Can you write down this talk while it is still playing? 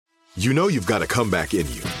You know you've got a comeback in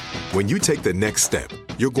you. When you take the next step,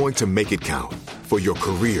 you're going to make it count. For your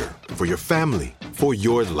career, for your family, for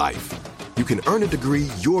your life. You can earn a degree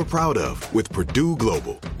you're proud of with Purdue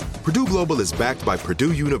Global. Purdue Global is backed by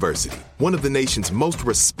Purdue University, one of the nation's most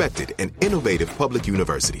respected and innovative public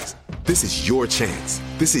universities. This is your chance.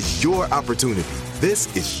 This is your opportunity.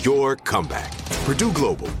 This is your comeback. Purdue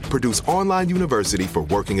Global, Purdue's online university for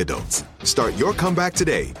working adults. Start your comeback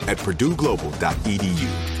today at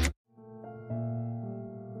purdueglobal.edu.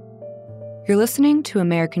 You're listening to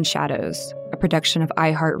American Shadows, a production of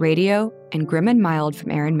iHeartRadio and Grim and Mild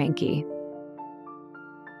from Aaron Mahnke.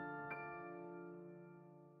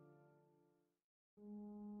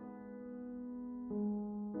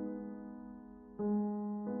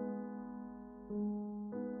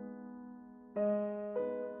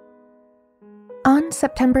 On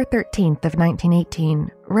September 13th of 1918,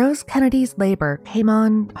 Rose Kennedy's labor came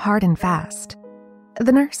on hard and fast.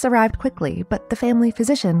 The nurse arrived quickly, but the family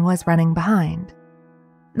physician was running behind.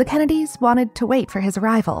 The Kennedys wanted to wait for his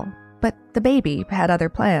arrival, but the baby had other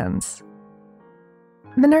plans.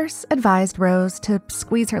 The nurse advised Rose to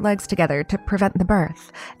squeeze her legs together to prevent the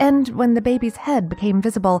birth, and when the baby's head became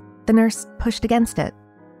visible, the nurse pushed against it.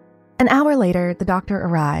 An hour later, the doctor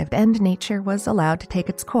arrived, and nature was allowed to take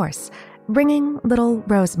its course, bringing little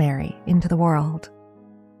Rosemary into the world.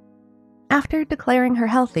 After declaring her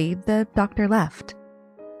healthy, the doctor left.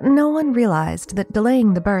 No one realized that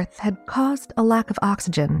delaying the birth had caused a lack of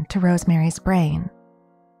oxygen to Rosemary's brain.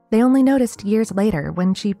 They only noticed years later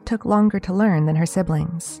when she took longer to learn than her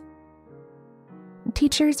siblings.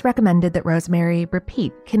 Teachers recommended that Rosemary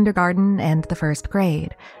repeat kindergarten and the first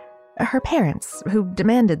grade. Her parents, who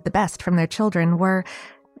demanded the best from their children, were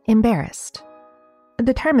embarrassed.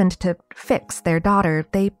 Determined to fix their daughter,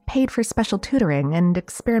 they paid for special tutoring and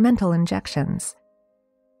experimental injections.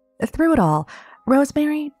 Through it all,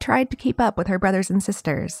 Rosemary tried to keep up with her brothers and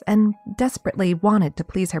sisters and desperately wanted to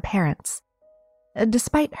please her parents.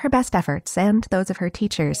 Despite her best efforts and those of her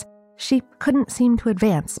teachers, she couldn't seem to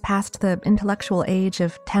advance past the intellectual age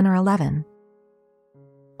of 10 or 11.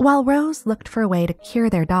 While Rose looked for a way to cure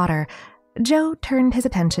their daughter, Joe turned his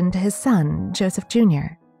attention to his son, Joseph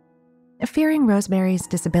Jr. Fearing Rosemary's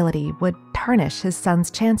disability would tarnish his son's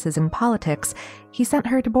chances in politics, he sent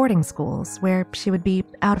her to boarding schools where she would be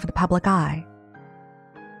out of the public eye.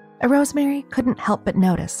 Rosemary couldn't help but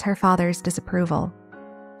notice her father's disapproval.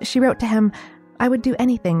 She wrote to him, "I would do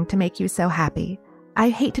anything to make you so happy. I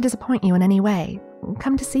hate to disappoint you in any way.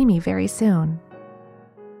 Come to see me very soon."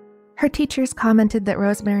 Her teachers commented that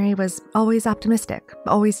Rosemary was always optimistic,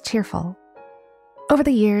 always cheerful. Over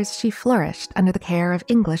the years, she flourished under the care of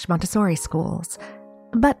English Montessori schools.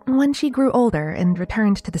 But when she grew older and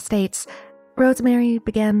returned to the States, Rosemary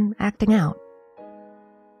began acting out.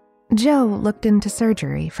 Joe looked into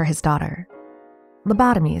surgery for his daughter.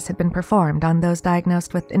 Lobotomies had been performed on those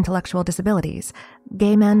diagnosed with intellectual disabilities,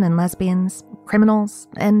 gay men and lesbians, criminals,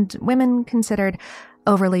 and women considered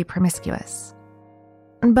overly promiscuous.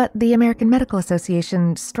 But the American Medical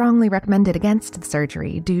Association strongly recommended against the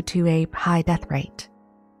surgery due to a high death rate.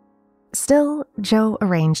 Still, Joe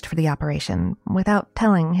arranged for the operation without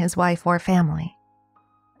telling his wife or family.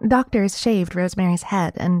 Doctors shaved Rosemary's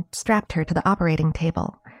head and strapped her to the operating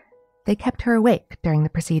table. They kept her awake during the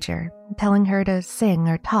procedure, telling her to sing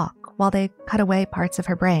or talk while they cut away parts of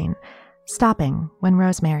her brain, stopping when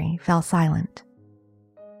Rosemary fell silent.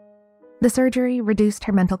 The surgery reduced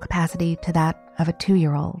her mental capacity to that of a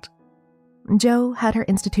 2-year-old. Joe had her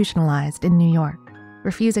institutionalized in New York,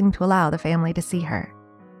 refusing to allow the family to see her.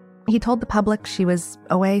 He told the public she was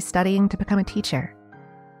away studying to become a teacher.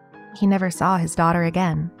 He never saw his daughter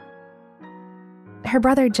again. Her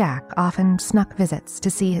brother Jack often snuck visits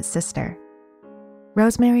to see his sister.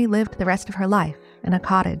 Rosemary lived the rest of her life in a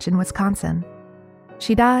cottage in Wisconsin.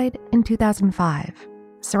 She died in 2005,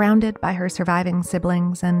 surrounded by her surviving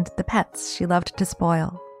siblings and the pets she loved to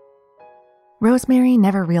spoil. Rosemary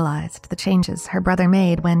never realized the changes her brother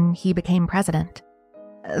made when he became president.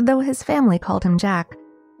 Though his family called him Jack,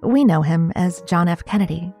 we know him as John F.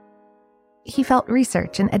 Kennedy. He felt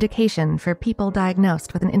research and education for people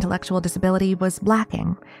diagnosed with an intellectual disability was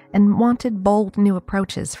lacking and wanted bold new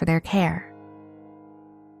approaches for their care.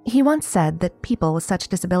 He once said that people with such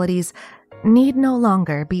disabilities need no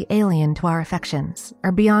longer be alien to our affections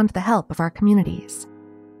or beyond the help of our communities.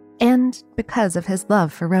 And because of his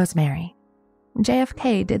love for Rosemary,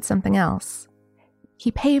 JFK did something else.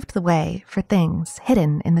 He paved the way for things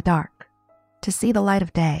hidden in the dark to see the light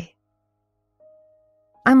of day.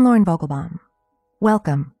 I'm Lauren Vogelbaum.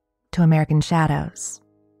 Welcome to American Shadows.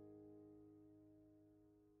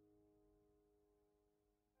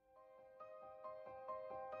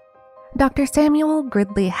 Dr. Samuel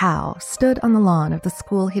Gridley Howe stood on the lawn of the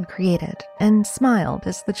school he'd created and smiled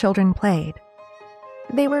as the children played.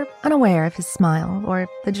 They were unaware of his smile or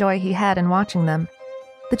the joy he had in watching them.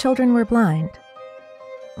 The children were blind.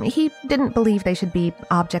 He didn't believe they should be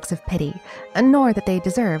objects of pity, nor that they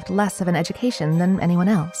deserved less of an education than anyone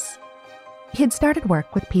else. He'd started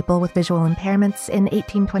work with people with visual impairments in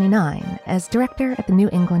 1829 as director at the New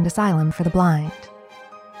England Asylum for the Blind.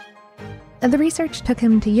 The research took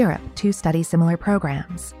him to Europe to study similar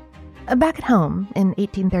programs. Back at home, in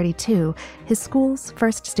 1832, his school's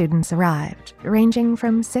first students arrived, ranging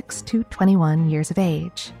from 6 to 21 years of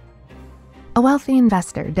age. A wealthy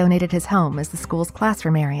investor donated his home as the school's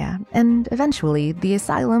classroom area, and eventually the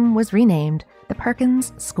asylum was renamed the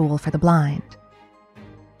Perkins School for the Blind.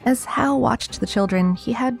 As Howe watched the children,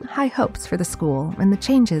 he had high hopes for the school and the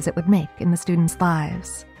changes it would make in the students'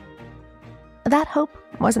 lives. That hope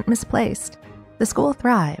wasn't misplaced. The school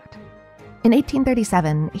thrived. In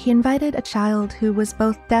 1837, he invited a child who was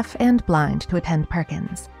both deaf and blind to attend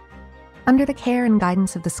Perkins. Under the care and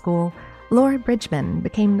guidance of the school, Laura Bridgman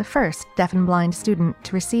became the first deaf and blind student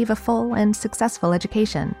to receive a full and successful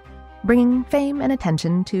education, bringing fame and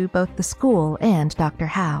attention to both the school and Dr.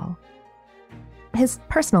 Howe. His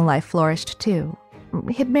personal life flourished, too.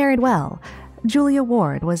 He'd married well. Julia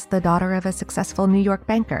Ward was the daughter of a successful New York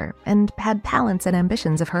banker and had talents and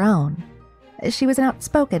ambitions of her own. She was an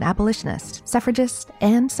outspoken abolitionist, suffragist,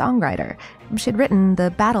 and songwriter. She'd written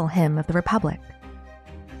the Battle Hymn of the Republic.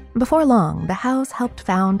 Before long, the Howes helped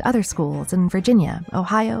found other schools in Virginia,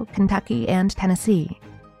 Ohio, Kentucky, and Tennessee.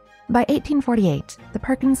 By 1848, the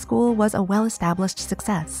Perkins School was a well-established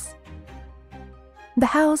success. The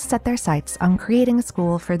Howes set their sights on creating a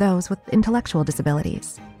school for those with intellectual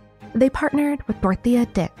disabilities. They partnered with Dorothea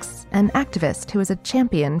Dix, an activist who was a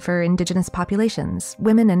champion for indigenous populations,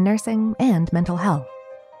 women in nursing, and mental health.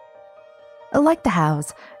 Like the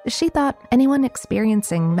Howes, she thought anyone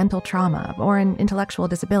experiencing mental trauma or an intellectual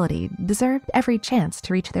disability deserved every chance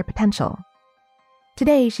to reach their potential.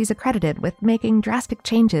 Today, she's accredited with making drastic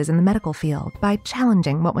changes in the medical field by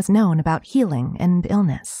challenging what was known about healing and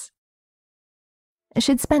illness.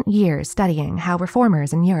 She'd spent years studying how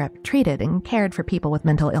reformers in Europe treated and cared for people with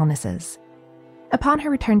mental illnesses. Upon her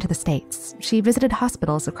return to the States, she visited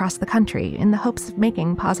hospitals across the country in the hopes of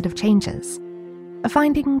making positive changes.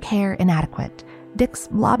 Finding care inadequate, Dix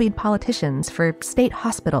lobbied politicians for state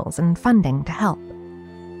hospitals and funding to help.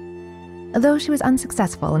 Though she was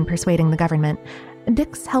unsuccessful in persuading the government,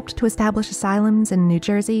 Dix helped to establish asylums in New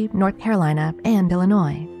Jersey, North Carolina, and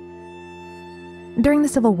Illinois. During the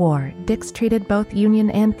Civil War, Dix treated both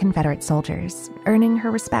Union and Confederate soldiers, earning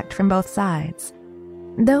her respect from both sides.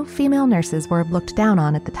 Though female nurses were looked down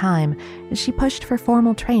on at the time, she pushed for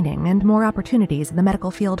formal training and more opportunities in the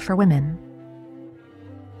medical field for women.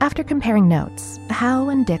 After comparing notes, Howe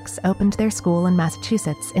and Dix opened their school in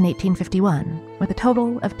Massachusetts in 1851, with a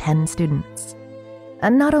total of 10 students.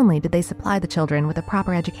 Not only did they supply the children with a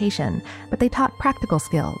proper education, but they taught practical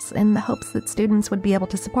skills in the hopes that students would be able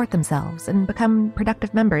to support themselves and become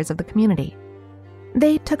productive members of the community.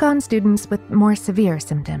 They took on students with more severe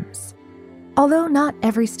symptoms. Although not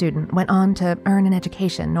every student went on to earn an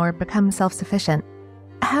education or become self-sufficient,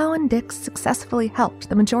 Howe and Dix successfully helped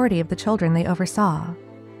the majority of the children they oversaw.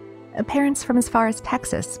 Parents from as far as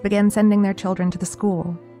Texas began sending their children to the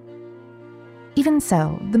school. Even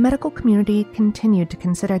so, the medical community continued to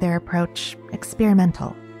consider their approach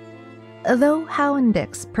experimental. Though Howe and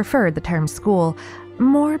Dix preferred the term school,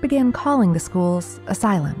 more began calling the schools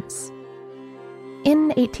asylums. In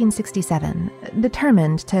 1867,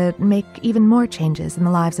 determined to make even more changes in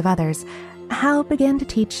the lives of others, Howe began to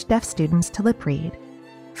teach deaf students to lip read.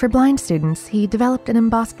 For blind students, he developed an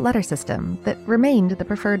embossed letter system that remained the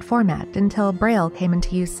preferred format until Braille came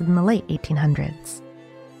into use in the late 1800s.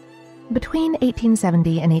 Between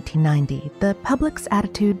 1870 and 1890, the public's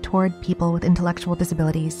attitude toward people with intellectual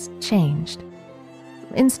disabilities changed.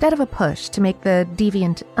 Instead of a push to make the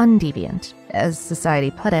deviant undeviant, as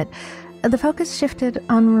society put it, the focus shifted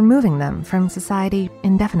on removing them from society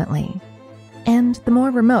indefinitely. And the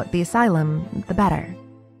more remote the asylum, the better.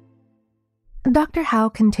 Dr. Howe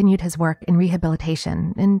continued his work in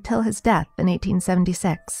rehabilitation until his death in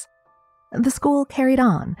 1876. The school carried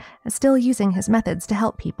on, still using his methods to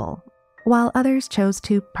help people, while others chose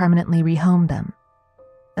to permanently rehome them.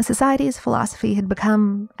 Society's philosophy had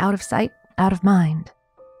become out of sight, out of mind.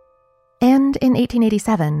 And in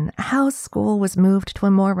 1887, Howe's school was moved to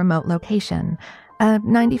a more remote location, a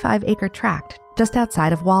 95-acre tract just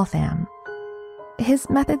outside of Waltham. His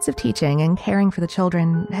methods of teaching and caring for the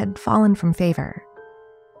children had fallen from favor.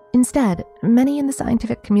 Instead, many in the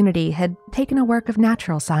scientific community had taken a work of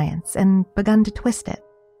natural science and begun to twist it,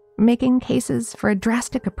 making cases for a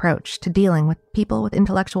drastic approach to dealing with people with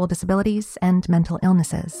intellectual disabilities and mental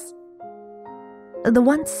illnesses. The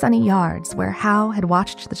once sunny yards where Howe had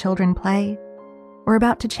watched the children play were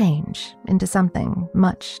about to change into something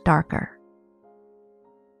much darker.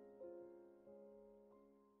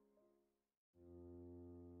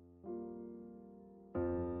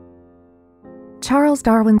 Charles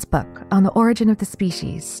Darwin's book on the origin of the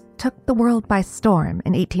species took the world by storm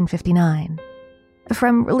in 1859.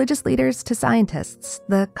 From religious leaders to scientists,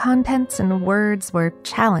 the contents and words were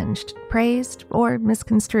challenged, praised, or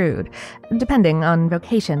misconstrued, depending on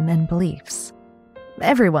vocation and beliefs.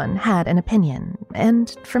 Everyone had an opinion,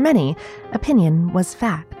 and for many, opinion was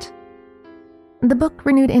fact. The book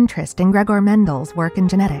renewed interest in Gregor Mendel's work in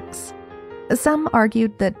genetics. Some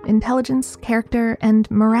argued that intelligence, character, and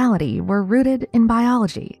morality were rooted in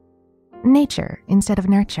biology, nature instead of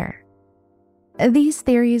nurture. These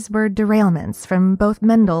theories were derailments from both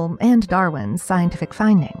Mendel and Darwin's scientific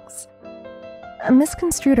findings.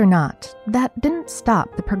 Misconstrued or not, that didn't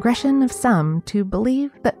stop the progression of some to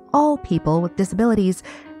believe that all people with disabilities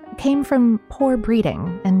came from poor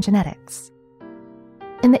breeding and genetics.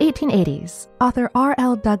 In the 1880s, author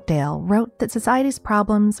R.L. Dugdale wrote that society's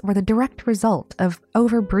problems were the direct result of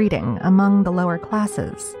overbreeding among the lower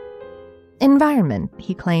classes. Environment,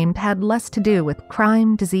 he claimed, had less to do with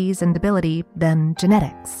crime, disease, and debility than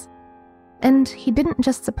genetics. And he didn't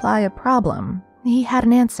just supply a problem, he had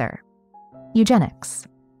an answer: eugenics.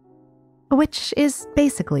 Which is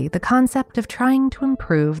basically the concept of trying to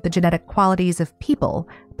improve the genetic qualities of people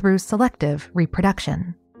through selective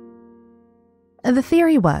reproduction. The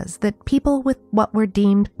theory was that people with what were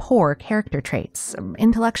deemed poor character traits,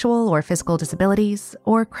 intellectual or physical disabilities,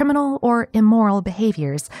 or criminal or immoral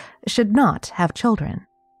behaviors should not have children.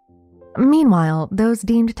 Meanwhile, those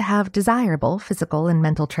deemed to have desirable physical and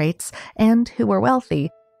mental traits and who were wealthy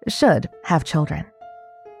should have children.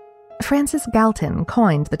 Francis Galton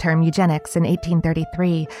coined the term eugenics in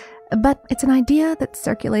 1833, but it's an idea that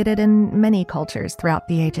circulated in many cultures throughout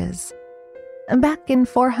the ages. Back in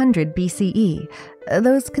 400 BCE,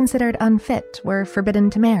 those considered unfit were forbidden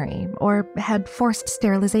to marry or had forced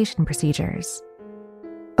sterilization procedures.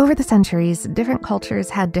 Over the centuries, different cultures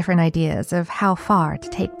had different ideas of how far to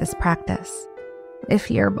take this practice. If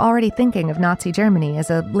you're already thinking of Nazi Germany as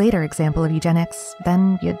a later example of eugenics,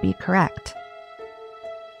 then you'd be correct.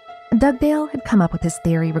 Dugdale had come up with his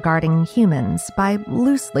theory regarding humans by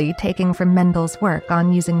loosely taking from Mendel's work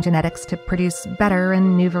on using genetics to produce better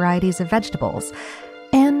and new varieties of vegetables,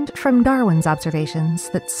 and from Darwin's observations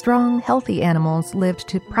that strong, healthy animals lived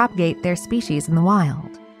to propagate their species in the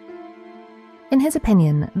wild. In his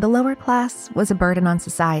opinion, the lower class was a burden on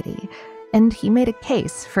society, and he made a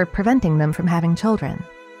case for preventing them from having children.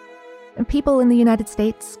 People in the United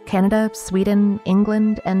States, Canada, Sweden,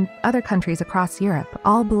 England, and other countries across Europe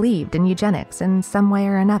all believed in eugenics in some way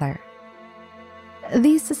or another.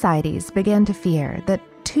 These societies began to fear that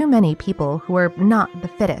too many people who were not the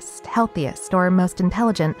fittest, healthiest, or most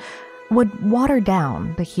intelligent would water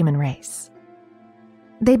down the human race.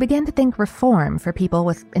 They began to think reform for people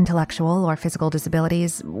with intellectual or physical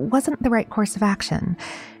disabilities wasn't the right course of action.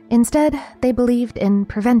 Instead, they believed in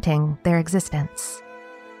preventing their existence.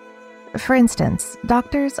 For instance,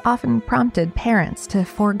 doctors often prompted parents to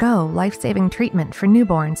forego life-saving treatment for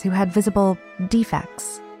newborns who had visible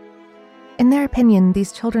defects. In their opinion,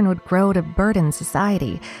 these children would grow to burden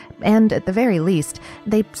society, and at the very least,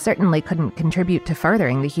 they certainly couldn't contribute to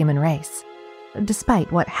furthering the human race,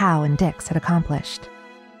 despite what Howe and Dix had accomplished.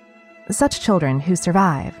 Such children who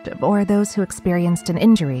survived, or those who experienced an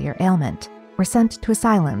injury or ailment, were sent to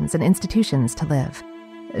asylums and institutions to live,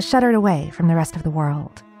 shuttered away from the rest of the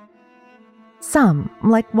world. Some,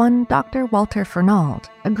 like one Dr. Walter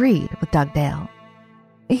Fernald, agreed with Dugdale.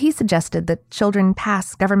 He suggested that children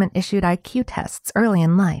pass government-issued IQ tests early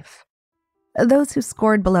in life. Those who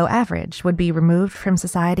scored below average would be removed from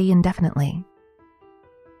society indefinitely.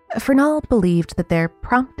 Fernald believed that their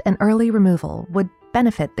prompt and early removal would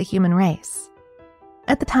benefit the human race.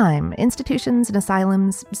 At the time, institutions and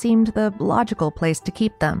asylums seemed the logical place to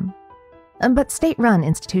keep them. But state-run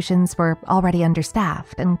institutions were already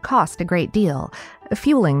understaffed and cost a great deal,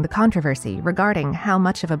 fueling the controversy regarding how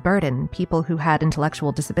much of a burden people who had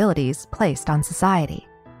intellectual disabilities placed on society.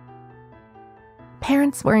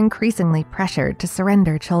 Parents were increasingly pressured to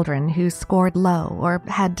surrender children who scored low or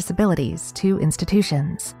had disabilities to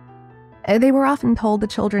institutions. They were often told the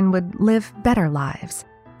children would live better lives,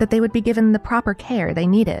 that they would be given the proper care they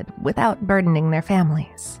needed without burdening their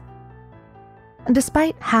families.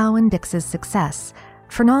 Despite Howe and Dix's success,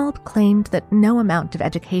 Fernald claimed that no amount of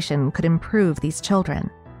education could improve these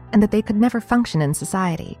children, and that they could never function in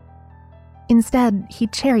society. Instead, he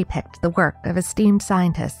cherry-picked the work of esteemed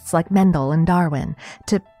scientists like Mendel and Darwin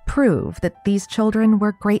to prove that these children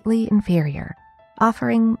were greatly inferior,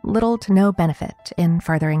 offering little to no benefit in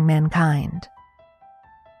furthering mankind.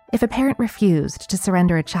 If a parent refused to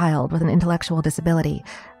surrender a child with an intellectual disability,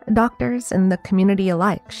 doctors and the community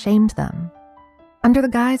alike shamed them. Under the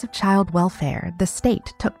guise of child welfare, the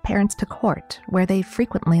state took parents to court, where they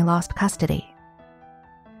frequently lost custody.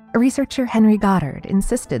 Researcher Henry Goddard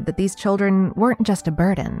insisted that these children weren't just a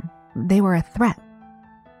burden, they were a threat.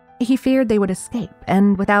 He feared they would escape,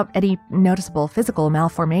 and without any noticeable physical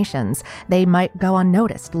malformations, they might go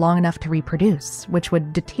unnoticed long enough to reproduce, which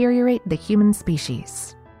would deteriorate the human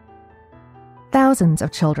species. Thousands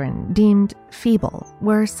of children, deemed feeble,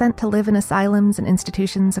 were sent to live in asylums and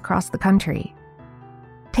institutions across the country.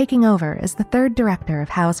 Taking over as the third director of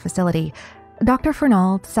Howe's facility, Dr.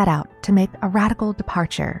 Fernald set out to make a radical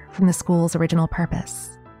departure from the school's original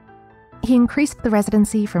purpose. He increased the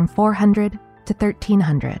residency from 400 to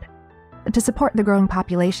 1,300. To support the growing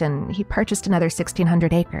population, he purchased another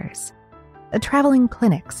 1,600 acres. Traveling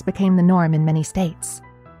clinics became the norm in many states.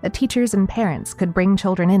 Teachers and parents could bring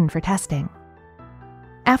children in for testing.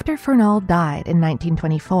 After Fernald died in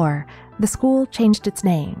 1924, the school changed its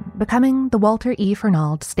name, becoming the Walter E.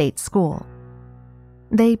 Fernald State School.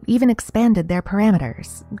 They even expanded their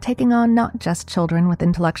parameters, taking on not just children with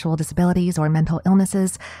intellectual disabilities or mental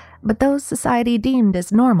illnesses, but those society deemed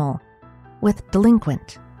as normal, with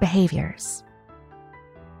delinquent behaviors.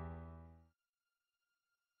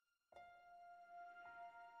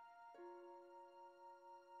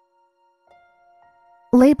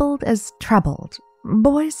 Labeled as troubled,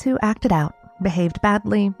 boys who acted out, behaved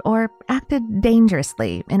badly, or acted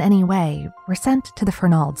dangerously in any way were sent to the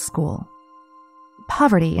Fernald School.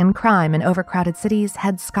 Poverty and crime in overcrowded cities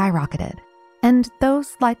had skyrocketed, and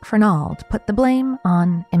those like Fernald put the blame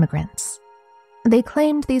on immigrants. They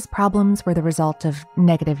claimed these problems were the result of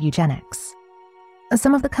negative eugenics.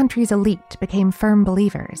 Some of the country's elite became firm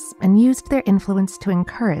believers and used their influence to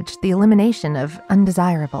encourage the elimination of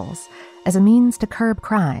undesirables as a means to curb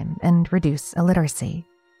crime and reduce illiteracy.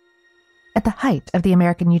 At the height of the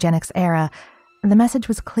American eugenics era, the message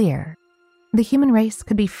was clear. The human race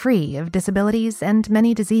could be free of disabilities and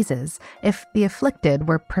many diseases if the afflicted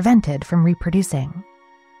were prevented from reproducing.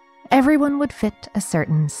 Everyone would fit a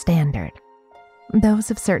certain standard.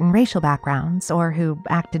 Those of certain racial backgrounds, or who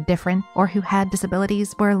acted different, or who had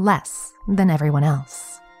disabilities, were less than everyone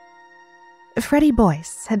else. Freddie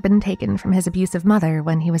Boyce had been taken from his abusive mother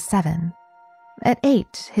when he was 7. At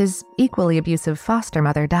 8, his equally abusive foster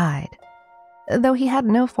mother died. Though he had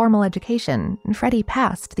no formal education, Freddie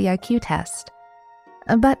passed the IQ test.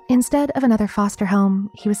 But instead of another foster home,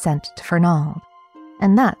 he was sent to Fernald,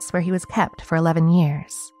 and that's where he was kept for 11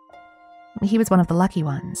 years. He was one of the lucky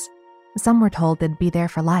ones. Some were told they'd be there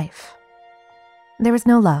for life. There was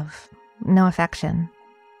no love, no affection.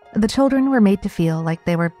 The children were made to feel like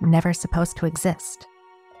they were never supposed to exist.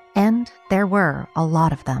 And there were a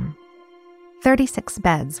lot of them. 36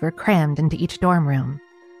 beds were crammed into each dorm room.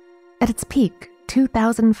 At its peak,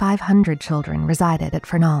 2,500 children resided at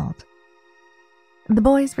Fernald. The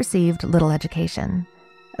boys received little education.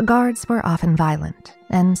 Guards were often violent,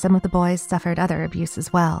 and some of the boys suffered other abuse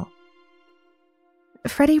as well.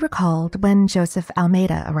 Freddie recalled when Joseph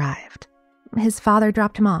Almeida arrived. His father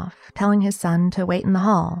dropped him off, telling his son to wait in the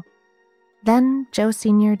hall. Then Joe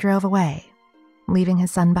Sr. drove away, leaving his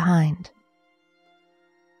son behind.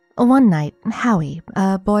 One night, Howie,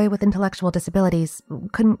 a boy with intellectual disabilities,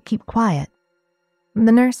 couldn't keep quiet.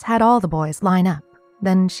 The nurse had all the boys line up,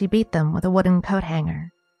 then she beat them with a wooden coat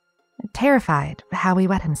hanger. Terrified, Howie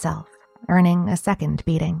wet himself, earning a second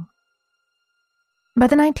beating. By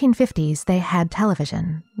the 1950s, they had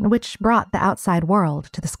television, which brought the outside world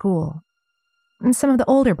to the school. And some of the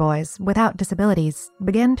older boys, without disabilities,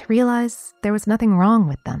 began to realize there was nothing wrong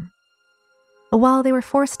with them. While they were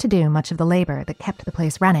forced to do much of the labor that kept the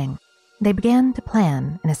place running, they began to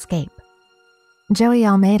plan an escape. Joey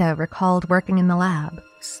Almeida recalled working in the lab,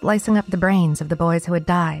 slicing up the brains of the boys who had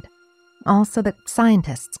died, all so that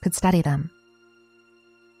scientists could study them.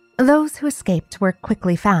 Those who escaped were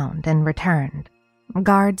quickly found and returned.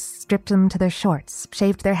 Guards stripped them to their shorts,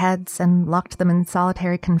 shaved their heads, and locked them in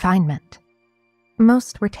solitary confinement.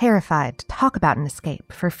 Most were terrified to talk about an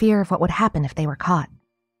escape for fear of what would happen if they were caught.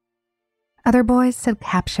 Other boys said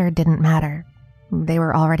capture didn't matter. They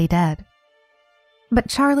were already dead. But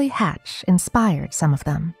Charlie Hatch inspired some of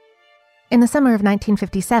them. In the summer of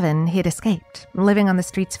 1957, he had escaped, living on the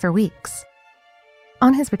streets for weeks.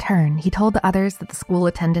 On his return, he told the others that the school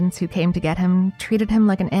attendants who came to get him treated him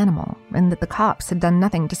like an animal and that the cops had done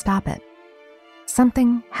nothing to stop it.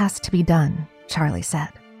 Something has to be done, Charlie said.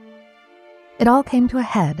 It all came to a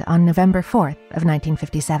head on November 4th of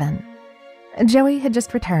 1957. Joey had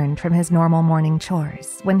just returned from his normal morning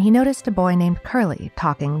chores when he noticed a boy named Curly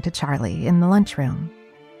talking to Charlie in the lunchroom.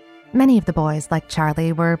 Many of the boys, like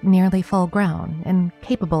Charlie, were nearly full-grown and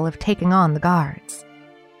capable of taking on the guards.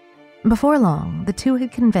 Before long, the two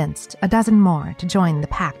had convinced a dozen more to join the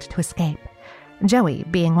pact to escape, Joey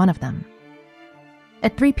being one of them.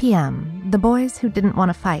 At 3 p.m., the boys who didn't want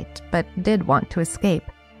to fight but did want to escape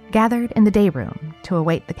gathered in the day room to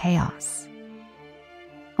await the chaos.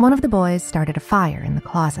 One of the boys started a fire in the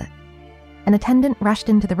closet. An attendant rushed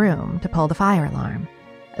into the room to pull the fire alarm.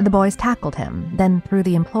 The boys tackled him, then threw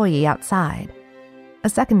the employee outside. A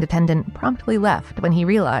second attendant promptly left when he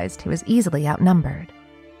realized he was easily outnumbered.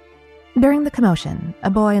 During the commotion, a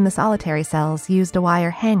boy in the solitary cells used a wire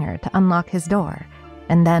hanger to unlock his door,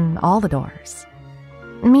 and then all the doors.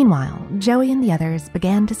 Meanwhile, Joey and the others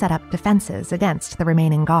began to set up defenses against the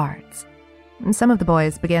remaining guards. Some of the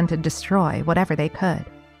boys began to destroy whatever they could.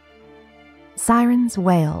 Sirens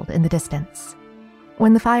wailed in the distance.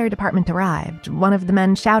 When the fire department arrived, one of the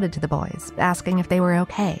men shouted to the boys, asking if they were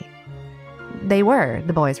okay. They were,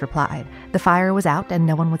 the boys replied. The fire was out and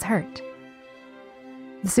no one was hurt.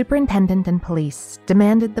 The superintendent and police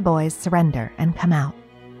demanded the boys surrender and come out.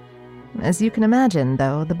 As you can imagine,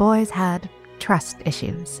 though, the boys had trust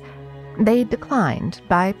issues. They declined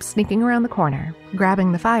by sneaking around the corner,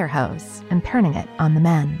 grabbing the fire hose, and turning it on the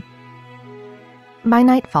men. By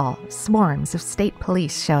nightfall, swarms of state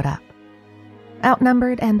police showed up.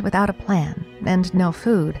 Outnumbered and without a plan, and no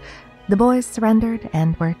food, the boys surrendered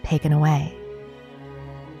and were taken away.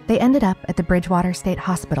 They ended up at the Bridgewater State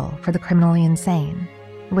Hospital for the Criminally Insane,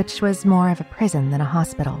 which was more of a prison than a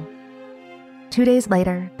hospital. 2 days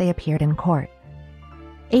later, they appeared in court.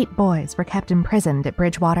 8 boys were kept imprisoned at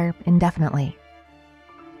Bridgewater indefinitely.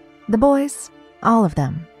 The boys, all of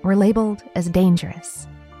them, were labeled as dangerous.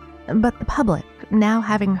 But the public, now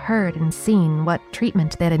having heard and seen what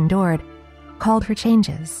treatment they'd endured, called for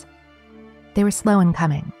changes. They were slow in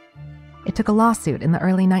coming. It took a lawsuit in the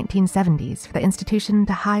early 1970s for the institution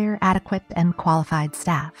to hire adequate and qualified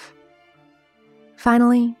staff.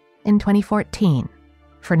 Finally, in 2014,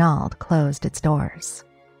 Fernald closed its doors.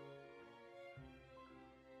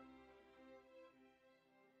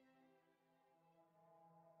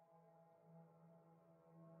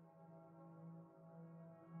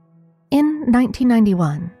 In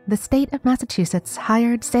 1991, the state of Massachusetts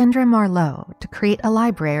hired Sandra Marlowe to create a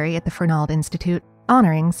library at the Fernald Institute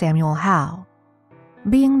honoring Samuel Howe.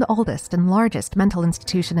 Being the oldest and largest mental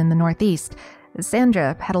institution in the Northeast,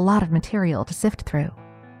 Sandra had a lot of material to sift through.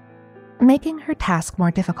 Making her task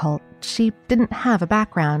more difficult, she didn't have a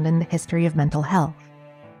background in the history of mental health.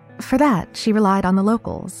 For that, she relied on the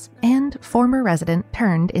locals and former resident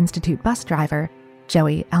turned institute bus driver,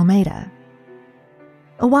 Joey Almeida.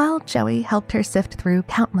 While Joey helped her sift through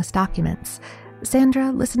countless documents,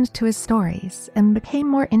 Sandra listened to his stories and became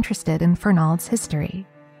more interested in Fernald's history.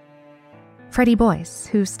 Freddie Boyce,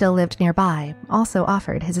 who still lived nearby, also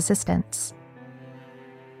offered his assistance.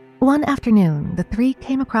 One afternoon, the three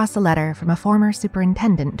came across a letter from a former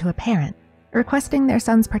superintendent to a parent, requesting their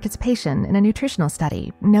son's participation in a nutritional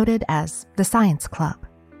study noted as the Science Club.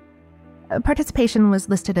 Participation was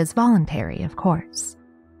listed as voluntary, of course.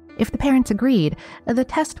 If the parents agreed, the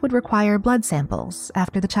test would require blood samples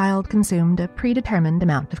after the child consumed a predetermined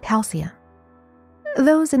amount of calcium.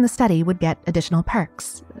 Those in the study would get additional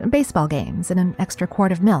perks, baseball games, and an extra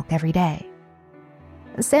quart of milk every day.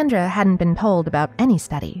 Sandra hadn't been told about any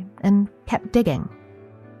study and kept digging.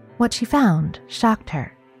 What she found shocked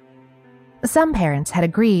her. Some parents had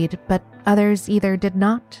agreed, but others either did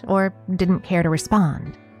not or didn't care to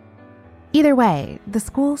respond. Either way, the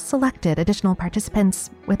school selected additional participants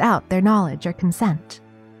without their knowledge or consent.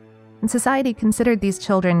 Society considered these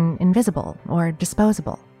children invisible or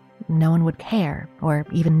disposable. No one would care or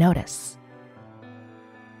even notice.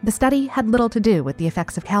 The study had little to do with the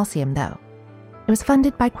effects of calcium, though. It was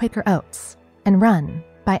funded by Quaker Oats and run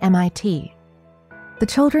by MIT. The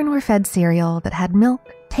children were fed cereal that had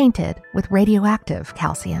milk tainted with radioactive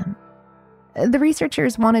calcium. The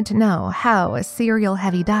researchers wanted to know how a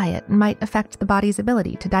cereal-heavy diet might affect the body's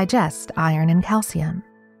ability to digest iron and calcium.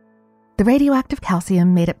 The radioactive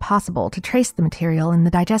calcium made it possible to trace the material in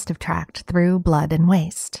the digestive tract through blood and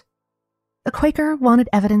waste. The Quaker wanted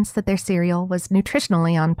evidence that their cereal was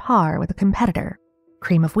nutritionally on par with a competitor,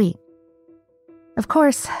 Cream of Wheat. Of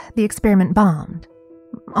course, the experiment bombed.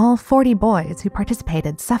 All 40 boys who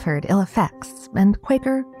participated suffered ill effects, and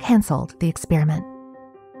Quaker canceled the experiment.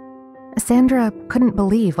 Sandra couldn't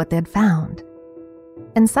believe what they'd found.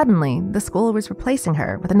 And suddenly, the school was replacing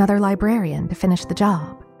her with another librarian to finish the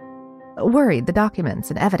job. Worried the documents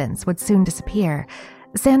and evidence would soon disappear,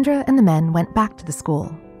 Sandra and the men went back to the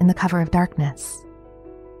school in the cover of darkness.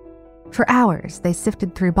 For hours, they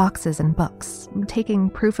sifted through boxes and books, taking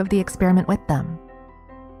proof of the experiment with them.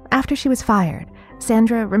 After she was fired,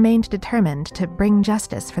 Sandra remained determined to bring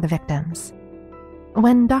justice for the victims.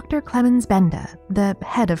 When Dr. Clemens Benda, the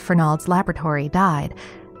head of Fernald's laboratory, died,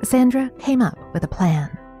 Sandra came up with a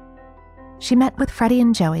plan. She met with Freddie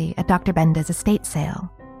and Joey at Dr. Benda's estate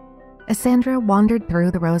sale. As Sandra wandered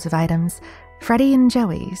through the rows of items, Freddie and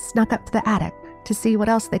Joey snuck up to the attic to see what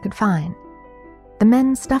else they could find. The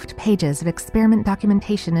men stuffed pages of experiment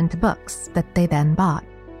documentation into books that they then bought.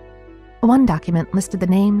 One document listed the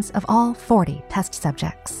names of all 40 test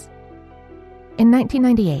subjects. In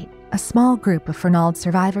 1998, a small group of Fernald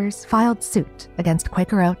survivors filed suit against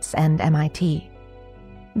Quaker Oats and MIT.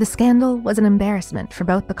 The scandal was an embarrassment for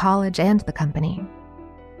both the college and the company.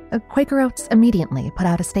 Quaker Oats immediately put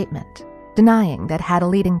out a statement, denying that had a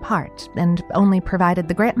leading part and only provided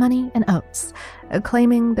the grant money and oats,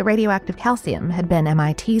 claiming the radioactive calcium had been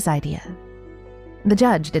MIT's idea. The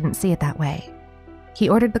judge didn't see it that way. He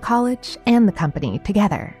ordered the college and the company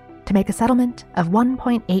together to make a settlement of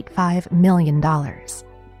 $1.85 million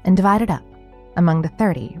and divide it up among the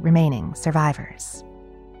 30 remaining survivors.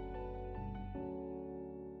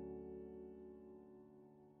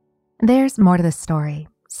 There's more to this story.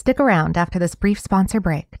 Stick around after this brief sponsor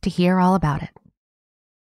break to hear all about it.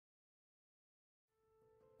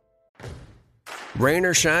 Rain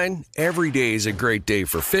or shine, every day is a great day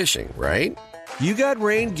for fishing, right? You got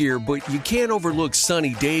rain gear, but you can't overlook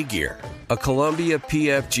sunny day gear. A Columbia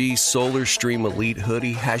PFG Solar Stream Elite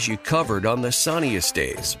hoodie has you covered on the sunniest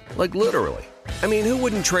days. Like literally. I mean, who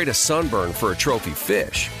wouldn't trade a sunburn for a trophy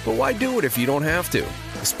fish? But why do it if you don't have to?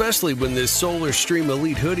 Especially when this Solar Stream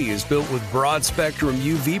Elite hoodie is built with broad spectrum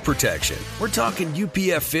UV protection. We're talking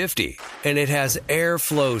UPF 50, and it has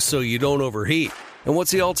airflow so you don't overheat. And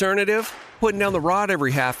what's the alternative? Putting down the rod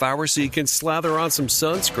every half hour so you can slather on some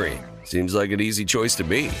sunscreen. Seems like an easy choice to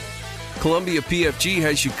me. Columbia PFG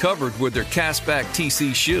has you covered with their Castback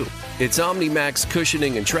TC shoe. Its OmniMax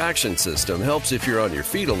cushioning and traction system helps if you're on your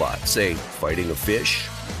feet a lot, say, fighting a fish.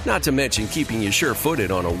 Not to mention keeping you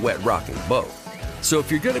sure-footed on a wet rocking boat. So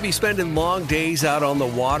if you're going to be spending long days out on the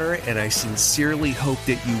water, and I sincerely hope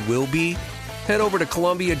that you will be, head over to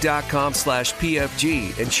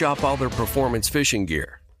Columbia.com/PFG and shop all their performance fishing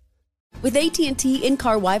gear. With AT&T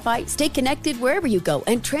in-car Wi-Fi, stay connected wherever you go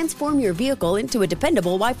and transform your vehicle into a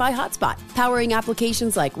dependable Wi-Fi hotspot. Powering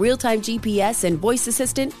applications like real-time GPS and voice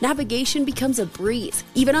assistant, navigation becomes a breeze.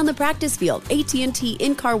 Even on the practice field, AT&T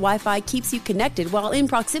in-car Wi-Fi keeps you connected while in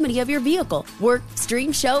proximity of your vehicle. Work,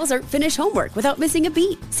 stream shows, or finish homework without missing a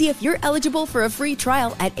beat. See if you're eligible for a free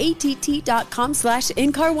trial at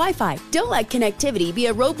att.com/in-car Wi-Fi. Don't let connectivity be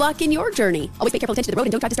a roadblock in your journey. Always pay careful attention to the road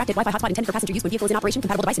and don't drive distracted. Wi-Fi hotspot intended for passenger use when vehicle is in operation.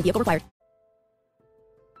 Compatible device and vehicle required.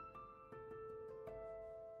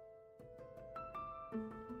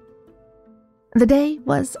 The day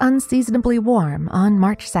was unseasonably warm on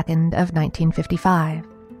March 2nd of 1955.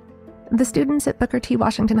 The students at Booker T.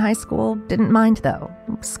 Washington High School didn't mind, though.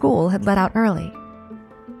 School had let out early.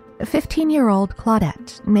 15-year-old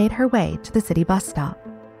Claudette made her way to the city bus stop.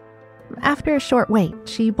 After a short wait,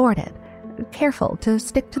 she boarded, careful to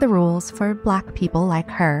stick to the rules for Black people like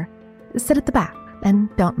her. Sit at the back and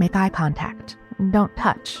don't make eye contact. Don't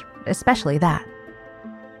touch, especially that.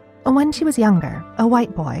 When she was younger, a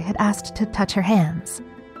white boy had asked to touch her hands.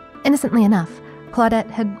 Innocently enough,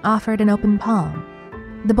 Claudette had offered an open palm.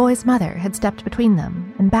 The boy's mother had stepped between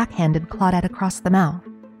them and backhanded Claudette across the mouth.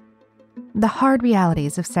 The hard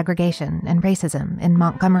realities of segregation and racism in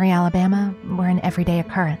Montgomery, Alabama were an everyday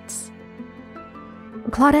occurrence.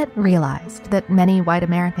 Claudette realized that many white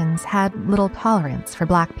Americans had little tolerance for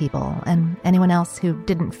Black people and anyone else who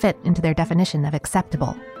didn't fit into their definition of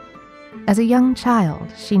acceptable. As a young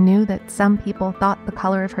child, she knew that some people thought the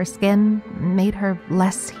color of her skin made her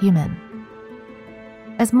less human.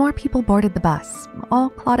 As more people boarded the bus, all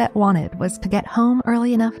Claudette wanted was to get home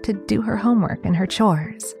early enough to do her homework and her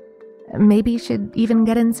chores. Maybe she'd even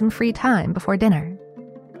get in some free time before dinner.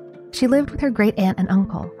 She lived with her great-aunt and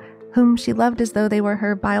uncle, whom she loved as though they were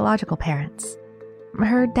her biological parents.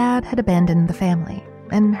 Her dad had abandoned the family,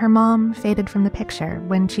 and her mom faded from the picture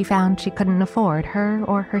when she found she couldn't afford her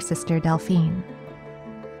or her sister Delphine.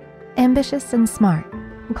 Ambitious and smart,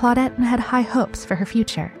 Claudette had high hopes for her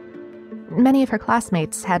future. Many of her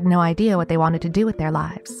classmates had no idea what they wanted to do with their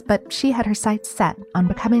lives, but she had her sights set on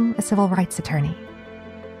becoming a civil rights attorney.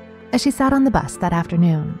 As she sat on the bus that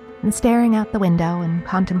afternoon, staring out the window and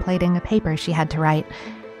contemplating a paper she had to write,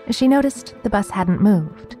 she noticed the bus hadn't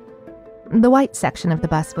moved. The white section of the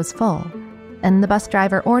bus was full, and the bus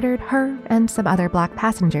driver ordered her and some other black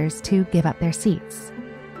passengers to give up their seats.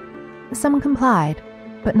 Some complied,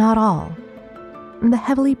 but not all. The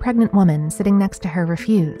heavily pregnant woman sitting next to her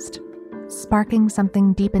refused, sparking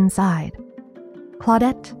something deep inside.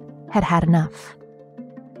 Claudette had had enough.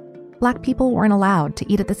 Black people weren't allowed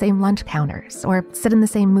to eat at the same lunch counters or sit in the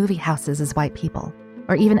same movie houses as white people,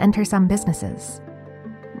 or even enter some businesses.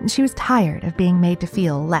 She was tired of being made to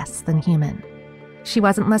feel less than human. She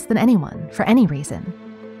wasn't less than anyone for any reason.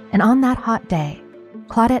 And on that hot day,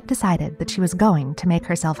 Claudette decided that she was going to make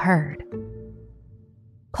herself heard.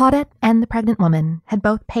 Claudette and the pregnant woman had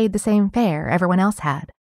both paid the same fare everyone else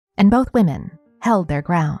had, and both women held their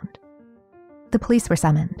ground. The police were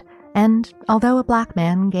summoned, and although a black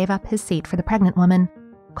man gave up his seat for the pregnant woman,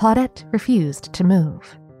 Claudette refused to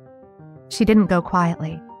move. She didn't go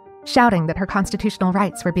quietly, shouting that her constitutional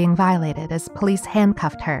rights were being violated as police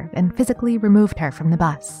handcuffed her and physically removed her from the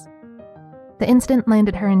bus. The incident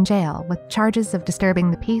landed her in jail with charges of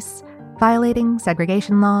disturbing the peace, violating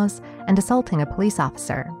segregation laws, and assaulting a police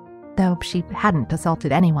officer, though she hadn't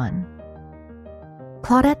assaulted anyone.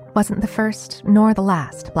 Claudette wasn't the first nor the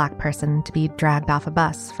last black person to be dragged off a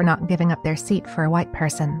bus for not giving up their seat for a white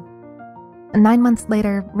person. 9 months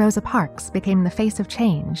later, Rosa Parks became the face of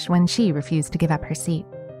change when she refused to give up her seat.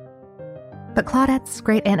 But Claudette's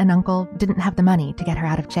great-aunt and uncle didn't have the money to get her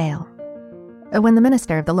out of jail. When the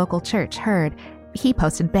minister of the local church heard, he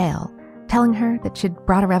posted bail, telling her that she'd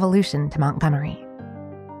brought a revolution to Montgomery.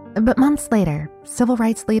 But months later, civil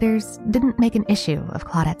rights leaders didn't make an issue of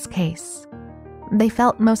Claudette's case. They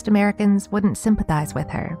felt most Americans wouldn't sympathize with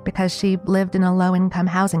her because she lived in a low-income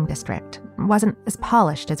housing district, wasn't as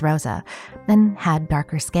polished as Rosa, and had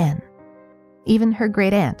darker skin. Even her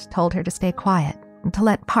great-aunt told her to stay quiet, to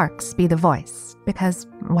let Parks be the voice, because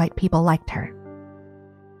white people liked her.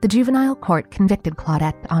 The juvenile court convicted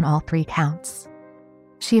Claudette on all 3 counts.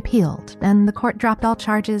 She appealed, and the court dropped all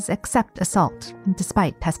charges except assault,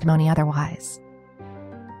 despite testimony otherwise.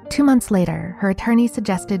 2 months later, her attorney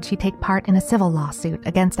suggested she take part in a civil lawsuit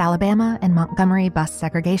against Alabama and Montgomery bus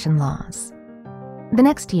segregation laws. The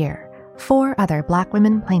next year, 4 other black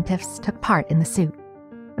women plaintiffs took part in the suit,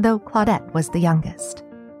 though Claudette was the youngest.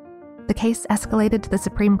 The case escalated to the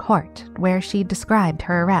Supreme Court, where she described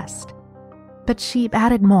her arrest. But she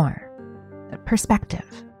added more: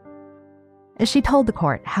 perspective. She told the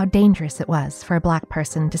court how dangerous it was for a black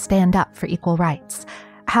person to stand up for equal rights,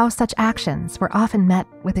 how such actions were often met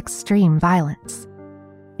with extreme violence.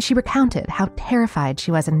 She recounted how terrified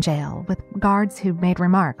she was in jail, with guards who made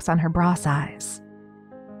remarks on her bra size.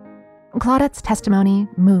 Claudette's testimony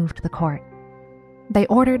moved the court. They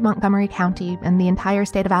ordered Montgomery County and the entire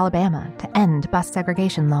state of Alabama to end bus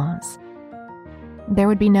segregation laws. There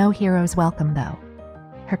would be no hero's welcome, though.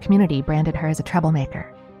 Her community branded her as a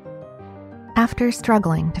troublemaker. After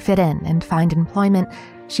struggling to fit in and find employment,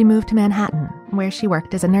 she moved to Manhattan, where she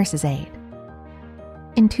worked as a nurse's aide.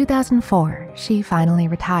 In 2004, she finally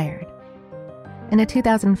retired. In a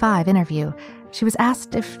 2005 interview, she was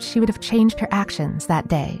asked if she would have changed her actions that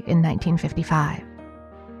day in 1955.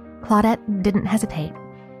 Claudette didn't hesitate.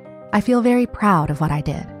 "I feel very proud of what I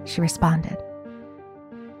did," she responded.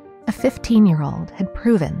 A 15-year-old had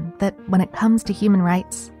proven that when it comes to human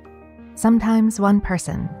rights, sometimes one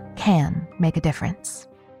person can make a difference.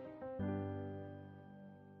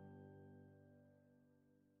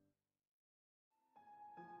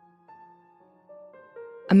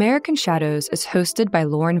 American Shadows is hosted by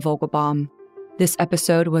Lauren Vogelbaum. This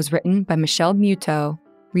episode was written by Michelle Muto,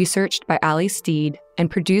 researched by Ali Steed, and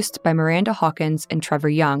produced by Miranda Hawkins and Trevor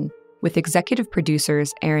Young, with executive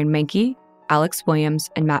producers Aaron Mahnke, Alex Williams,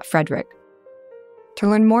 and Matt Frederick. To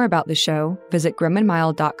learn more about the show, visit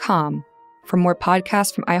grimandmild.com. For more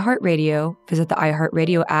podcasts from iHeartRadio, visit the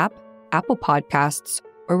iHeartRadio app, Apple Podcasts,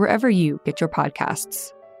 or wherever you get your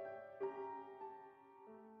podcasts.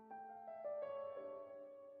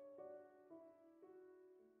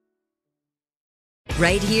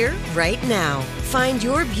 Right here, right now. Find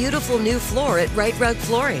your beautiful new floor at Rite Rug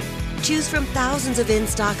Flooring. Choose from thousands of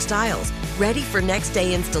in-stock styles, ready for next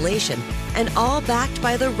day installation, and all backed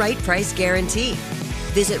by the right price guarantee.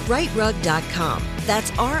 Visit riterug.com.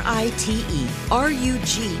 That's RITERUG.com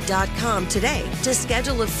today to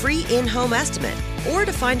schedule a free in-home estimate or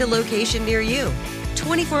to find a location near you.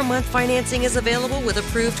 24-month financing is available with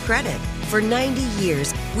approved credit. For 90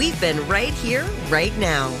 years, we've been right here, right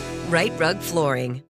now. Right Rug Flooring.